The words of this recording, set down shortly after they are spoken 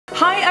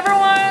Hi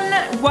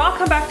everyone,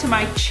 welcome back to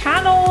my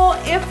channel.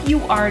 If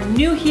you are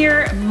new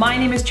here, my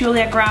name is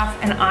Julia Graf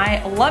and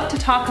I love to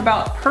talk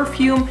about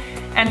perfume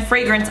and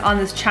fragrance on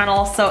this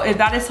channel. So if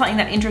that is something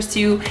that interests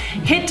you,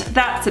 hit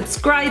that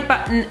subscribe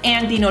button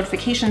and the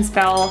notifications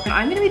bell.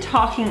 I'm gonna be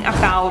talking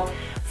about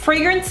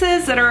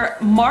fragrances that are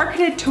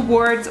marketed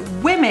towards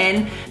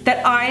women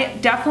that I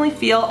definitely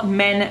feel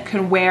men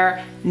can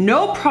wear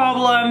no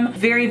problem,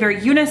 very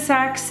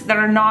unisex, that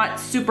are not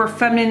super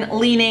feminine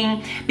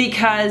leaning,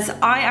 because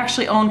I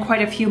actually own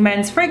quite a few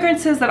men's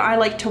fragrances that I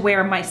like to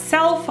wear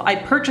myself. I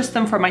purchased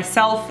them for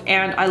myself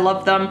and I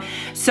love them.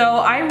 So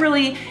I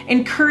really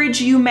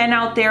encourage you men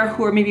out there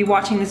who are maybe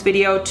watching this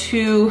video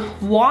to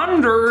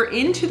wander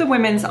into the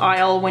women's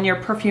aisle when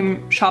you're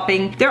perfume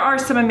shopping. There are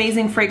some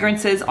amazing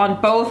fragrances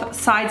on both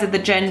sides of the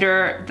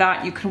gender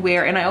that you can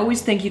wear, and I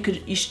always think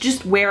you should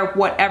just wear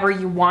whatever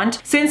you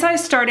want. Since I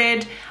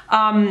started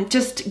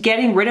just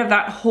getting rid of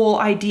that whole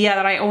idea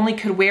that I only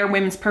could wear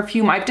women's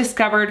perfume, I've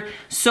discovered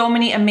so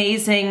many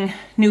amazing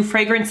new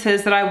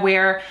fragrances that I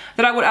wear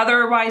that I would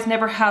otherwise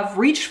never have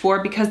reached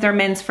for because they're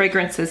men's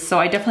fragrances. So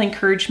I definitely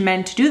encourage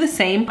men to do the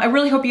same. I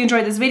really hope you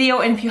enjoyed this video,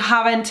 and if you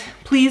haven't,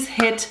 please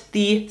hit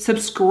the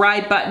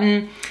subscribe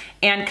button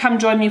and come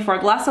join me for a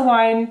glass of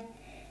wine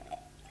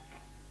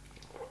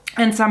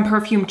and some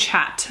perfume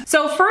chat.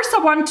 So first I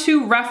want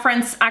to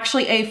reference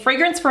actually a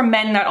fragrance for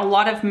men that a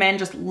lot of men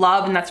just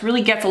love, and that's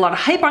really gets a lot of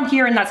hype on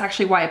here, and that's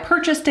actually why I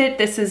purchased it.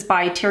 This is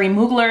by Thierry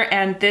Mugler,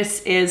 and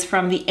this is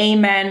from the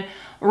MEN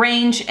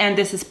range, and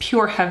this is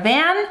Pure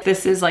Havane.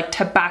 This is like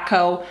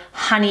tobacco,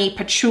 honey,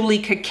 patchouli,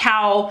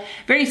 cacao,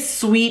 very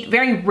sweet,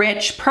 very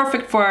rich,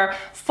 perfect for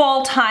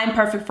fall time,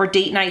 perfect for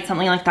date night,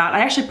 something like that. I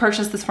actually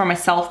purchased this for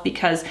myself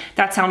because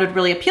that sounded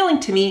really appealing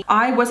to me.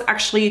 I was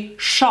actually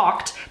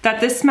shocked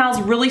that this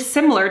smells really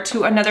similar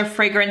to another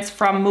fragrance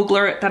from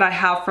Mugler that I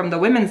have from the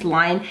women's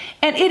line,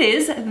 and it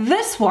is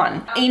this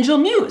one, Angel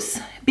Muse.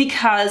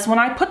 Because when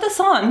I put this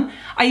on,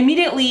 I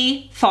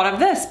immediately thought of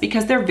this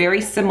because they're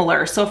very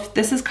similar. So if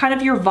this is kind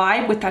of your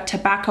vibe with that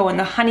tobacco and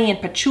the honey and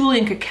patchouli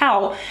and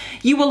cacao,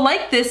 you will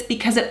like this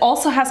because it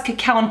also has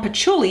cacao and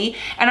patchouli.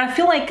 And I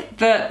feel like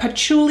the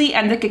patchouli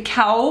and the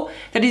cacao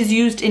that is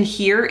used in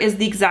here is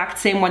the exact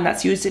same one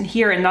that's used in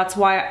here. And that's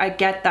why I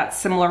get that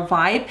similar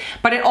vibe.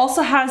 But it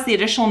also has the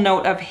additional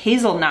note of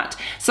hazelnut.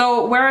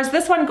 So whereas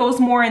this one goes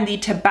more in the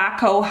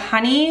tobacco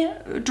honey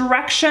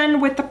direction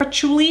with the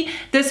patchouli,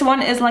 this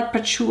one is like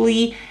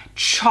patchouli,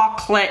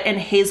 chocolate, and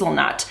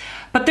hazelnut.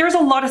 But there's a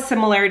lot of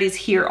similarities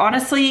here.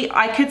 Honestly,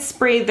 I could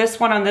spray this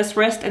one on this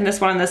wrist and this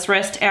one on this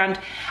wrist, and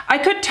I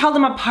could tell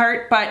them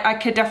apart, but I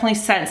could definitely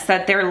sense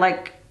that they're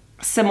like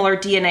similar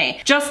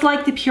DNA. Just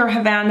like the Pure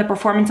Havane, the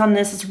performance on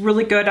this is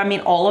really good. I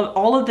mean,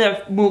 all of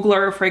the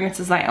Mugler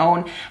fragrances I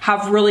own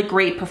have really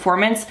great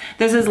performance.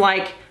 This is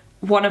like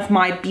one of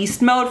my beast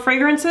mode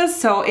fragrances,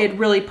 so it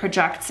really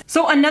projects.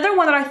 So another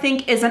one that I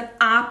think is an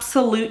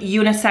absolute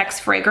unisex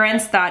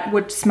fragrance that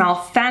would smell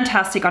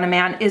fantastic on a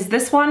man is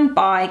this one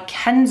by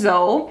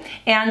Kenzo,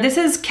 and this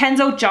is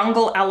Kenzo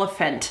Jungle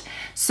Elephant.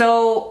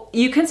 So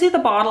you can see the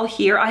bottle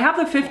here. I have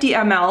the 50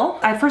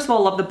 ml. I first of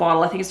all love the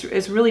bottle. I think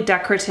it's really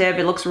decorative.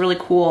 It looks really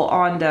cool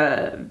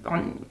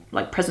on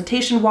like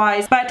presentation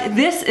wise, but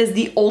this is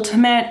the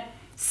ultimate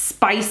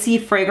spicy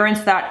fragrance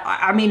that,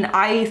 I mean,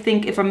 I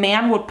think if a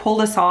man would pull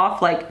this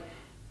off, like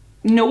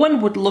no one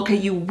would look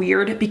at you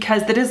weird,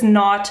 because that is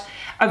not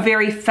a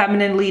very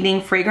feminine leaning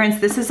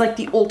fragrance. This is like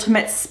the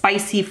ultimate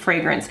spicy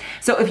fragrance.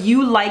 So if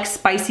you like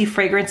spicy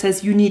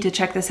fragrances, you need to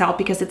check this out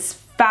because it's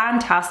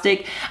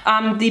fantastic.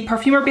 The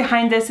perfumer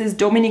behind this is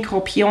Dominique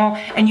Ropion,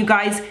 and you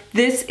guys,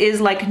 this is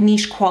like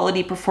niche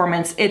quality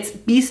performance. It's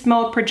beast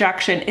mode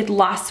projection. It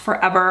lasts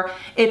forever.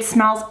 It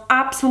smells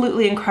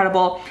absolutely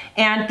incredible,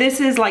 and this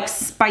is like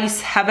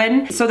spice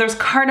heaven. So there's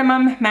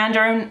cardamom,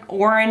 mandarin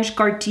orange,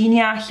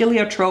 gardenia,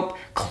 heliotrope,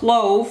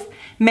 clove,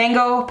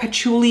 mango,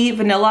 patchouli,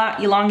 vanilla,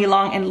 ylang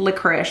ylang, and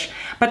licorice.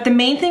 But the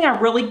main thing I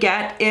really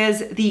get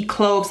is the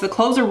cloves. The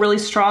cloves are really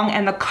strong,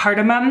 and the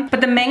cardamom.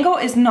 But the mango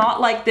is not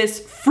like this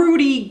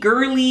fruity,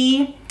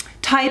 girly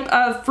type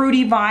of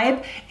fruity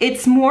vibe.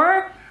 It's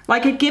more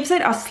like it gives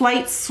it a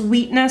slight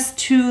sweetness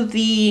to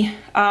the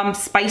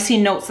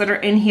spicy notes that are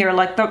in here.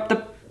 Like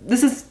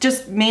this is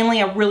just mainly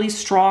a really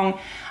strong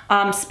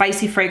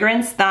spicy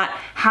fragrance that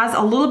has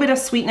a little bit of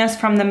sweetness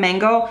from the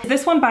mango.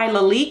 This one by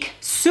Lalique,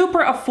 super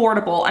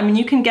affordable. I mean,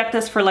 you can get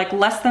this for like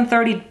less than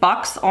 30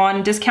 bucks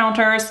on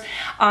discounters.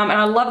 And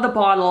I love the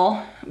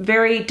bottle,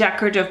 very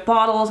decorative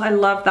bottles. I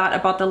love that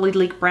about the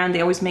Lalique brand.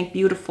 They always make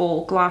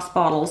beautiful glass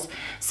bottles.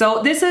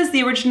 So this is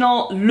the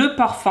original Le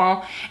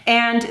Parfum,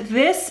 and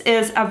this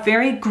is a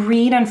very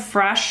green and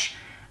fresh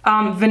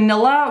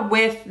vanilla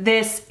with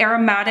this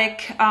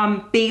aromatic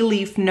bay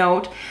leaf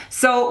note.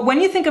 So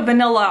when you think of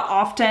vanilla,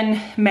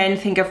 often men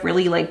think of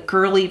really like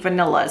girly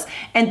vanillas,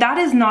 and that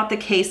is not the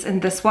case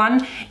in this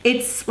one.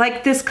 It's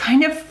like this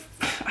kind of,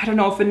 I don't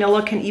know if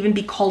vanilla can even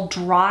be called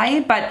dry,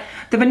 but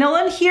the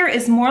vanilla in here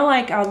is more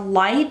like a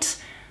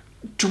light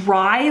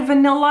dry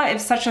vanilla,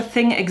 if such a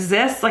thing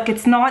exists. Like,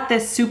 it's not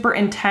this super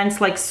intense,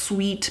 like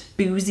sweet,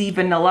 boozy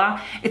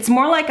vanilla. It's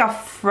more like a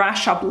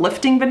fresh,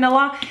 uplifting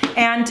vanilla.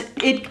 And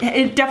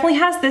it definitely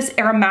has this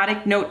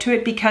aromatic note to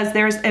it because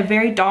there's a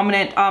very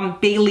dominant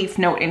bay leaf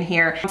note in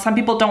here. Some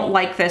people don't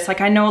like this.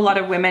 Like, I know a lot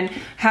of women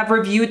have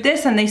reviewed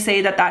this and they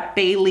say that that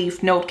bay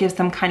leaf note gives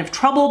them kind of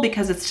trouble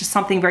because it's just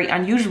something very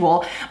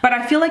unusual. But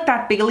I feel like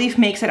that bay leaf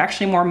makes it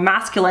actually more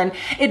masculine.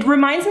 It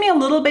reminds me a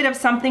little bit of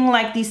something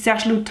like the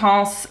Serge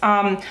Lutens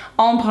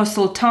Ambre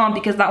Sultan,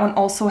 because that one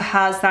also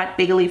has that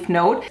bay leaf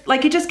note.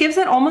 Like, it just gives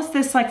it almost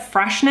this like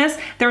freshness.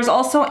 There's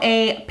also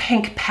a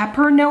pink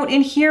pepper note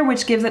in here,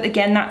 which gives it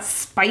again that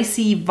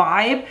spicy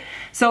vibe.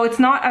 So it's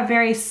not a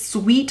very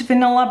sweet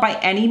vanilla by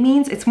any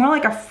means. It's more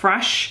like a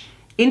fresh,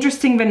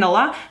 interesting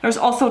vanilla. There's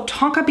also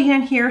tonka bean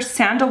in here,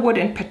 sandalwood,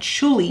 and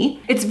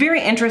patchouli. It's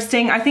very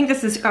interesting. I think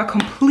this is a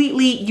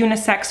completely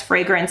unisex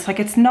fragrance. Like,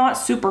 it's not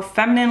super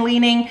feminine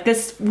leaning.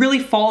 This really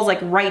falls like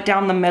right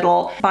down the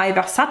middle by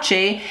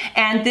Versace,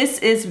 and this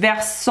is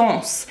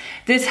Versance.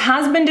 This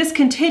has been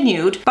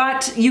discontinued,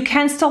 but you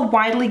can still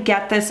widely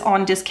get this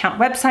on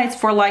discount websites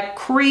for like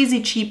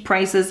crazy cheap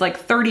prices, like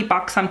 30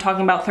 bucks. I'm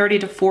talking about 30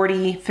 to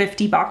 40,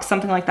 50 bucks,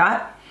 something like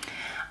that.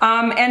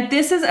 And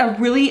this is a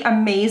really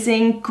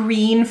amazing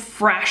green,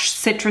 fresh,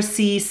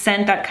 citrusy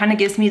scent that kind of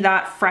gives me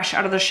that fresh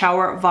out of the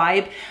shower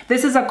vibe.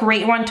 This is a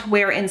great one to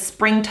wear in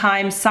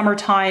springtime,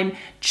 summertime,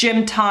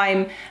 gym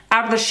time,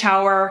 out of the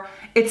shower.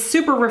 It's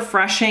super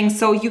refreshing.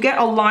 So you get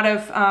a lot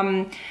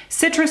of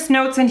citrus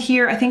notes in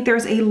here. I think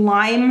there's a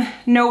lime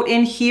note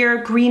in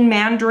here, green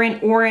mandarin,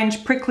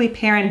 orange, prickly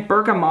pear, and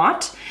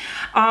bergamot.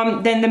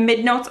 Then the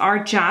mid notes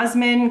are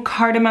jasmine,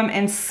 cardamom,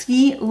 and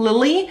sea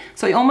lily.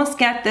 So you almost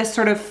get this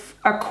sort of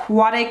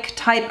aquatic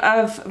type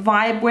of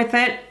vibe with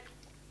it.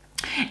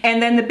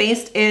 And then the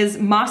base is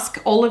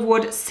musk, olive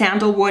wood,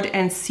 sandalwood,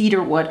 and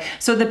cedar wood.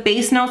 So the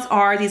base notes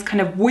are these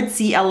kind of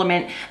woodsy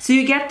element. So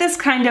you get this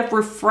kind of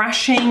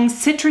refreshing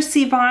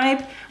citrusy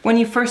vibe. When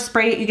you first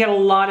spray it, you get a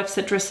lot of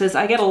citruses.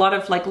 I get a lot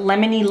of like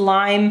lemony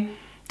lime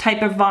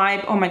type of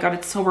vibe. Oh my God,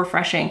 it's so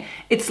refreshing.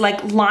 It's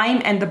like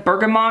lime, and the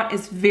bergamot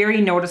is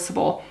very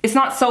noticeable. It's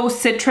not so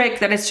citric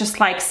that it's just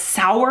like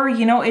sour,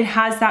 you know, it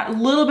has that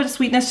little bit of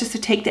sweetness just to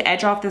take the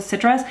edge off the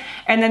citrus.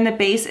 And then the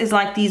base is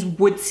like these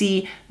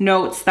woodsy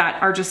notes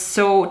that are just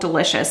so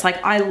delicious.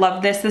 Like, I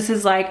love this. This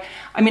is like,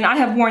 I mean, I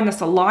have worn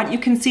this a lot. You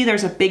can see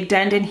there's a big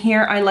dent in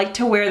here. I like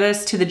to wear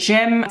this to the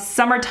gym,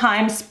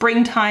 summertime,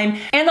 springtime.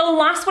 And the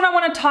last one I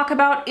want to talk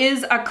about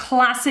is a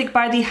classic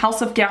by the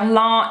House of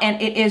Guerlain,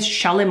 and it is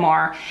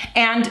Shalimar.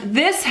 And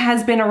this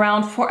has been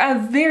around for a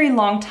very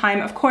long time.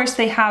 Of course,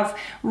 they have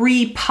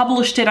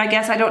republished it, I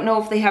guess. I don't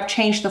know if they have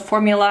changed the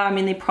formula. I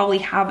mean, they probably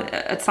have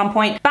at some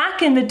point.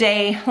 Back in the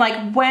day,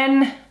 like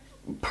when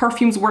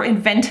perfumes were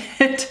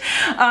invented,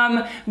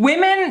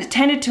 women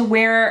tended to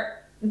wear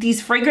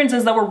these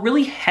fragrances that were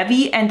really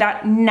heavy and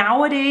that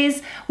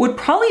nowadays would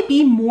probably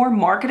be more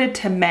marketed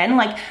to men.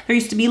 Like, there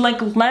used to be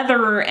like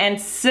leather and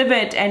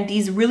civet and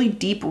these really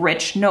deep,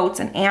 rich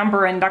notes and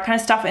amber and that kind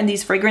of stuff in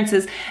these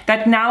fragrances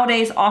that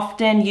nowadays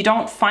often you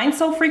don't find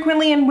so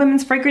frequently in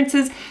women's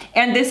fragrances.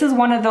 And this is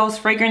one of those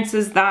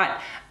fragrances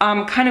that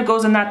kind of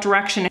goes in that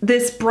direction.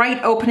 This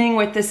bright opening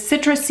with this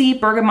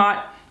citrusy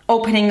bergamot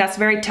opening that's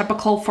very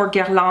typical for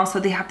Guerlain. So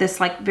they have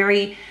this like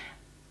very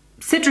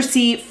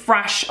citrusy,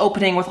 fresh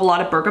opening with a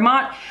lot of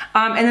bergamot.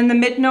 And then the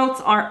mid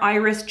notes are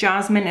iris,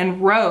 jasmine,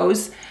 and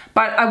rose.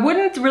 But I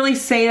wouldn't really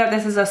say that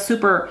this is a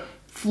super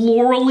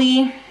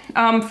florally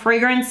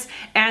fragrance.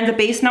 And the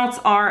base notes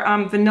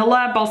are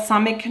vanilla,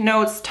 balsamic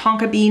notes,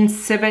 tonka bean,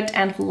 civet,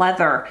 and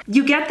leather.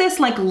 You get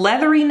this like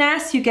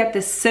leatheriness, you get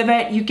this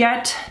civet, you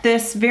get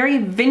this very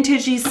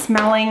vintagey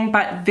smelling,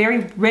 but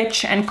very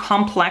rich and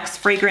complex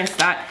fragrance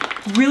that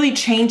really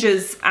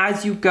changes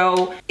as you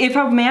go. If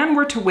a man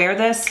were to wear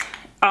this,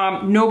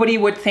 nobody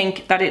would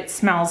think that it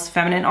smells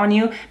feminine on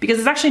you, because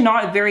it's actually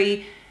not a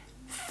very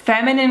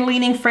feminine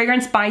leaning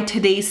fragrance by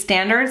today's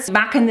standards.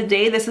 Back in the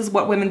day, this is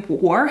what women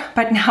wore,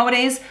 but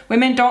nowadays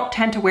women don't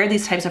tend to wear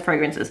these types of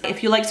fragrances.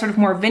 If you like sort of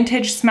more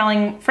vintage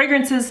smelling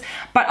fragrances,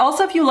 but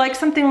also if you like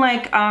something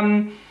like,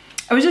 I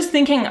was just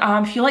thinking,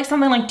 if you like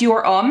something like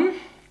Dior Homme,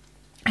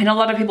 I know a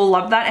lot of people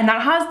love that, and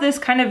that has this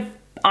kind of,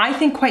 I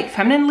think, quite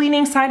feminine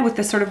leaning side with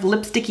this sort of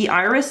lipsticky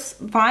iris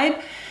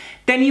vibe,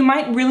 then you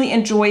might really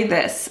enjoy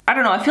this. I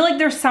don't know, I feel like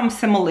there's some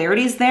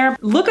similarities there.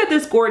 Look at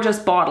this gorgeous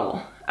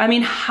bottle. I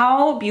mean,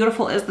 how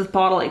beautiful is this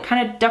bottle? It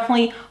kind of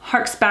definitely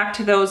harks back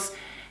to those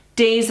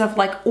days of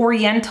like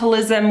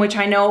Orientalism, which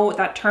I know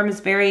that term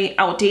is very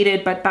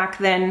outdated, but back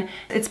then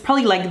it's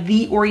probably like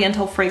the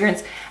Oriental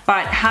fragrance,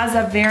 but has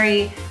a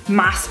very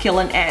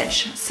masculine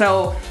edge.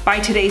 So by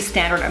today's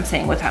standard, I'm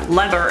saying, with that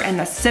leather and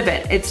the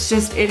civet, it's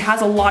just, it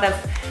has a lot of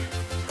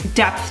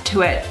depth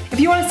to it. If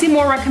you want to see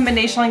more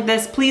recommendations like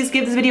this, please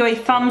give this video a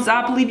thumbs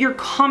up, leave your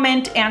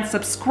comment and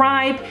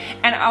subscribe,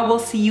 and I will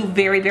see you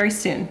very, very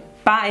soon.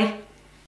 Bye.